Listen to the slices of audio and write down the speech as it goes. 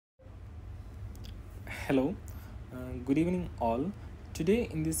Hello, good evening all. Today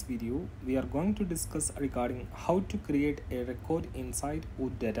in this video we are going to discuss regarding how to create a record inside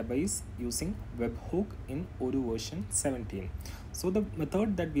Odoo database using Webhook in Odoo version 17. So the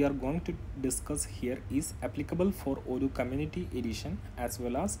method that we are going to discuss here is applicable for Odoo Community Edition as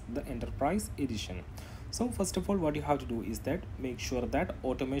well as the Enterprise Edition. So first of all, what you have to do is that make sure that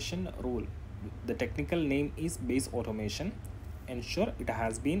automation rule, the technical name is base automation, ensure it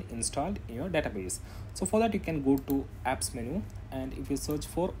has been installed in your database. So for that you can go to apps menu, and if you search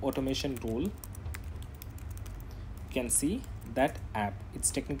for automation rule, you can see that app,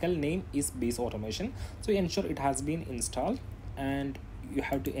 its technical name is base automation. So ensure it has been installed, and you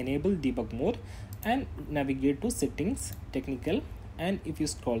have to enable debug mode and navigate to settings, technical, and if you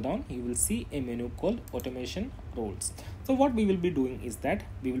scroll down you will see a menu called automation rules. So what we will be doing is that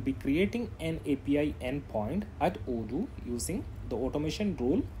we will be creating an API endpoint at Odoo using the automation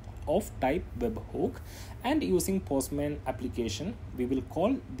rule of type webhook, and using Postman application we will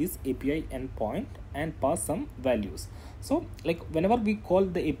call this API endpoint and pass some values. So like whenever we call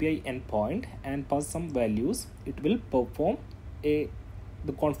the API endpoint and pass some values, it will perform the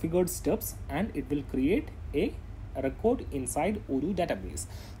configured steps and it will create a record inside Odoo database.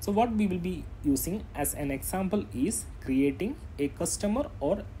 So what we will be using as an example is creating a customer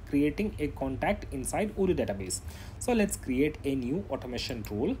or creating a contact inside Odoo database. So let's create a new automation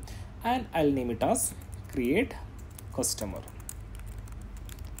rule, and I'll name it as create customer,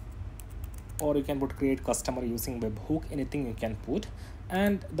 or you can put create customer using webhook, anything you can put,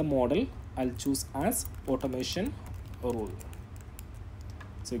 and the model I'll choose as automation rule.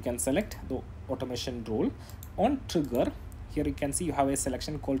 So you can select the automation rule. On trigger, here you can see you have a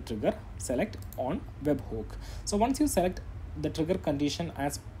selection called trigger, select on webhook. So once you select the trigger condition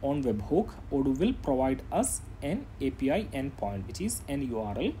as on webhook, Odoo will provide us an API endpoint which is an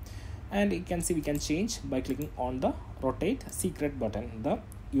URL, and you can see we can change by clicking on the rotate secret button. The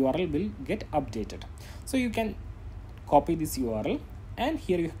URL will get updated. So you can copy this URL, and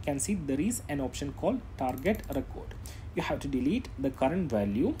here you can see there is an option called target record. You have to delete the current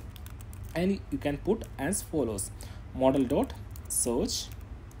value, and you can put as follows: model.search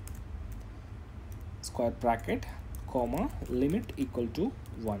square bracket comma limit equal to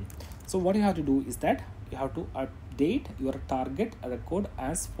 1. So what you have to do is that you have to update your target record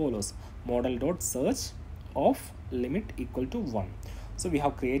as follows: model.search of limit equal to 1. So we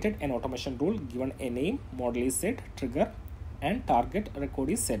have created an automation rule, given a name, model is set, trigger, and target record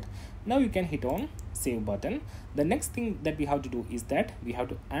is set. Now you can hit on save button. The next thing that we have to do is that we have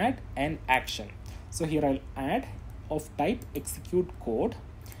to add an action. So here I'll add of type execute code,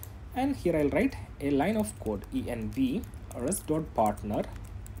 and here I'll write a line of code: env rest.partner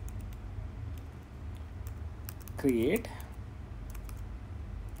create.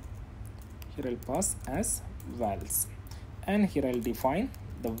 Here I'll pass as vals, and here I'll define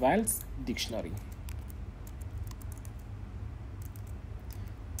the vals dictionary.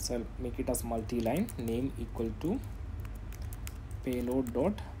 So I'll make it as multi-line, name equal to payload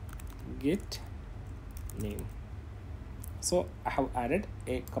dot get name. So I have added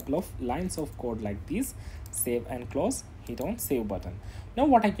a couple of lines of code like this. Save and close, hit on save button. Now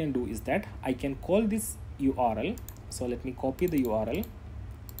what I can do is that I can call this URL. So let me copy the URL,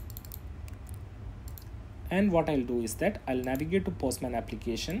 and what I'll do is that I'll navigate to Postman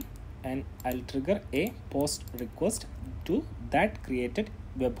application, and I'll trigger a post request to that created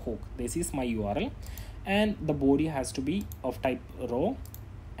webhook. This is my URL, and the body has to be of type raw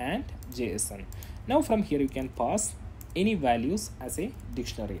and JSON. Now from here you can pass any values as a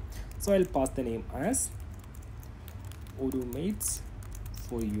dictionary. So I'll pass the name as odoomates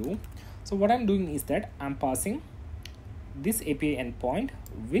for you. So what I'm doing is that I'm passing this API endpoint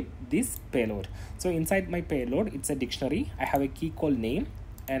with this payload. So inside my payload, it's a dictionary. I have a key called name,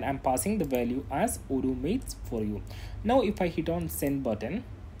 and I'm passing the value as odoomates for you. Now if I hit on send button,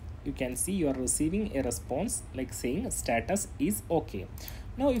 you can see you are receiving a response like saying status is okay.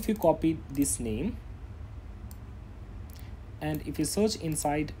 Now if you copy this name, and if you search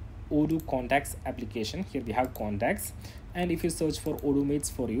inside Odoo contacts application, here we have contacts, and if you search for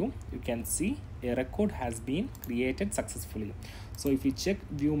odoomates for you, you can see a record has been created successfully. So if you check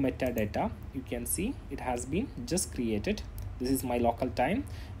view metadata, you can see it has been just created. This is my local time,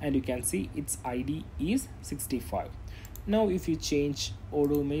 and you can see its ID is 65. Now if you change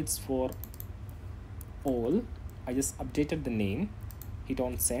odoomates for all, I just updated the name, hit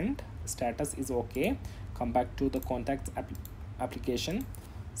on send, status is okay. Come back to the contacts application,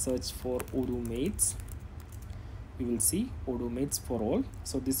 search for odoomates, you will see odoomates for all.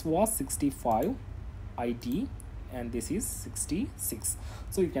 So this was 65 ID, and this is 66.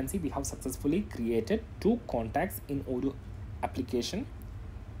 So you can see we have successfully created 2 contacts in Odoo application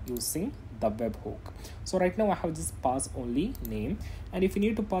using the webhook. So right now I have just passed only name, and if you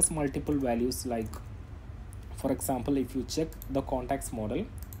need to pass multiple values, like for example if you check the contacts model,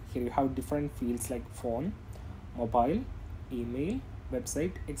 here you have different fields like phone, mobile, email,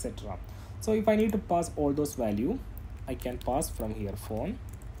 website, etc. So if I need to pass all those value, I can pass from here phone.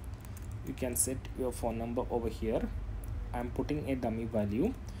 You can set your phone number over here. I'm putting a dummy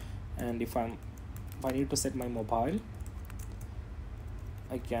value, and if I need to set my mobile,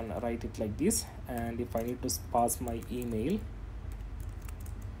 I can write it like this, and if I need to pass my email,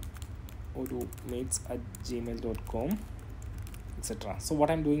 odoomates@gmail.com, etc. So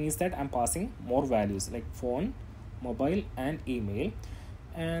what I'm doing is that I'm passing more values like phone, mobile, and email.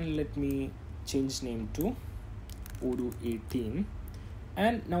 And let me change name to Odoo 18.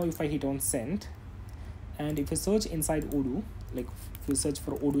 And now if I hit on send, and if you search inside Odoo, like if you search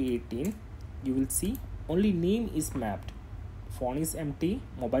for Odoo 18, you will see only name is mapped, phone is empty,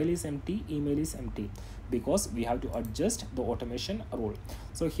 mobile is empty, email is empty, because we have to adjust the automation rule.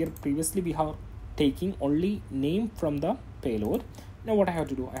 So here previously we have taking only name from the payload. Now what I have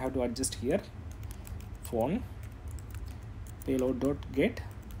to do, I have to adjust here phone payload.get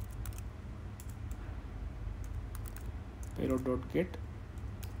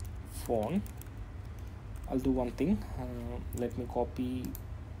phone. I'll do one thing, let me copy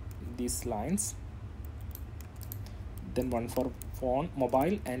these lines, then one for phone,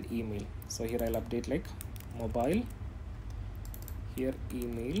 mobile, and email. So here I'll update like mobile, here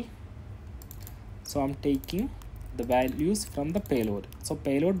email. So I'm taking the values from the payload. So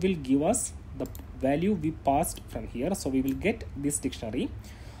payload will give us the value we passed from here, so we will get this dictionary,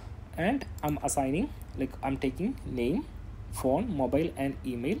 and I'm assigning, like I'm taking name, phone, mobile, and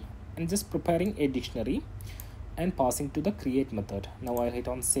email, and just preparing a dictionary and passing to the create method. Now I'll hit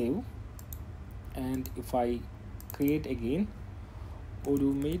on save, and if I create again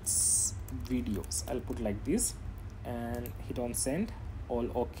odoomates videos, I'll put like this and hit on send, all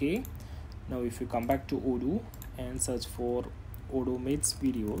okay. Now if you come back to Odoo and search for odoomates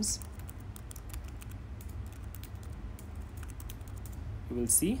videos, you will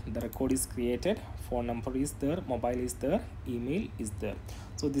see the record is created, phone number is there, mobile is there, email is there.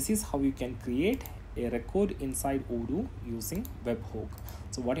 So this is how you can create a record inside Odoo using webhook.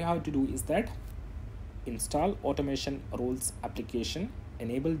 So what you have to do is that install automation rules application,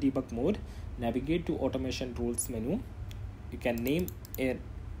 enable debug mode, navigate to automation rules menu. You can name a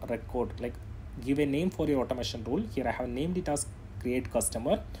record, like give a name for your automation rule. Here I have named it as create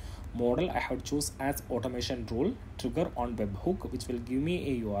customer. Model I have choose as automation rule, trigger on webhook, which will give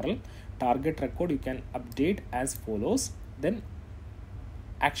me a URL. Target record you can update as follows. Then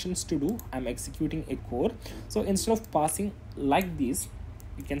actions to do, I'm executing a code. So instead of passing like this,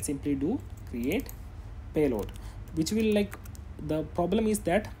 you can simply do create payload, which will, like, the problem is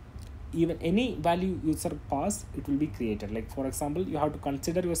that even any value user pass, it will be created. Like for example, you have to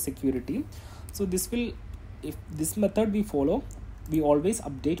consider your security. So this will, if this method we follow, we always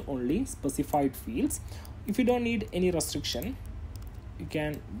update only specified fields. If you don't need any restriction, you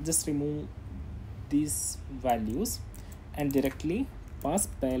can just remove these values and directly pass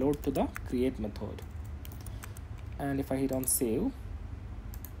payload to the create method. And if I hit on save,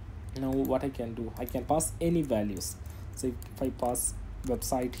 now what I can do, I can pass any values. So if I pass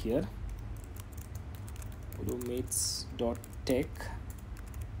website here, odoomates.tech,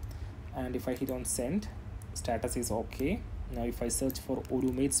 and if I hit on send, status is okay. Now if I search for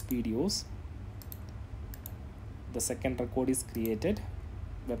odoomates videos, the second record is created,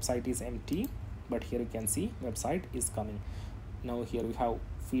 website is empty, but here you can see website is coming. Now here we have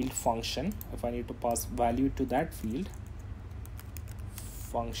field function. If I need to pass value to that field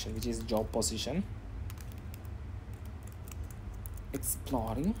function, which is job position,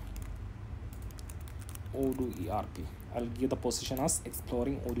 exploring Odoo ERP, I'll give the position as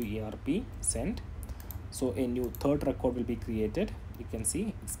exploring Odoo ERP, send. So a new third record will be created. You can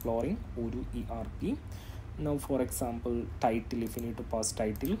see exploring Odoo ERP. Now for example, title, if you need to pass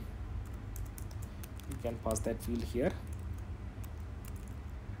title, you can pass that field here.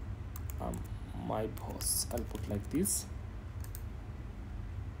 My boss, I'll put like this.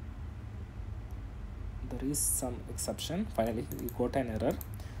 There is some exception. Finally we got an error,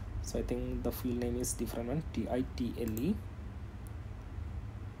 so I think the field name is different one, title.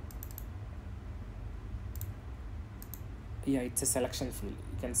 Yeah, it's a selection field.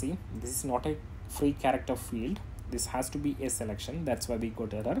 You can see this is not a free character field, this has to be a selection. That's why we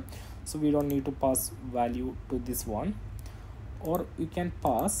got error. So we don't need to pass value to this one, or you can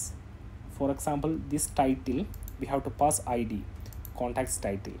pass, for example, this title we have to pass ID, contacts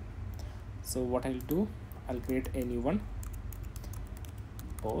title. So what I'll do, I'll create a new one,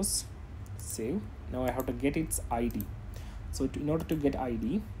 pause, save. Now I have to get its ID. So in order to get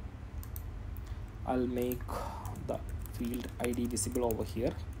ID, I'll make the field ID visible over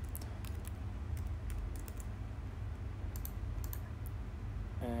here.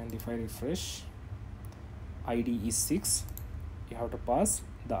 And if I refresh, ID is 6. You have to pass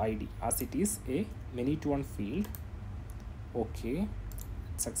the ID as it is a many to one field. Okay,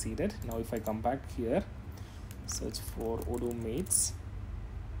 it succeeded. Now if I come back here, search for odoomates,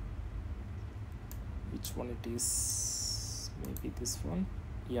 which one it is, maybe this one.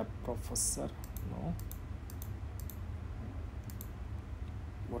 Yeah, professor. No,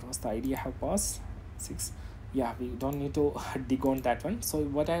 what was the ID I have passed? 6. Yeah, we don't need to dig on that one. So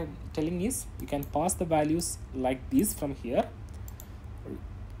what I'm telling is, you can pass the values like this from here,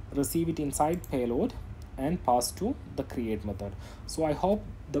 receive it inside payload, and pass to the create method. So I hope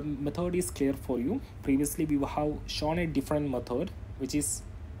the method is clear for you. Previously we have shown a different method which is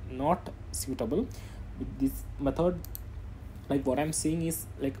not suitable with this method. Like what I'm saying is,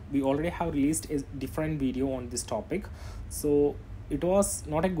 like, we already have released a different video on this topic, so it was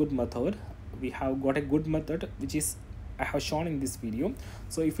not a good method. We have got a good method which is I have shown in this video.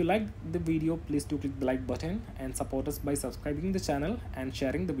 So if you like the video, please do click the like button and support us by subscribing the channel and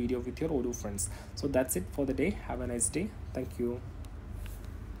sharing the video with your Odoo friends. So that's it for the day. Have a nice day. Thank you.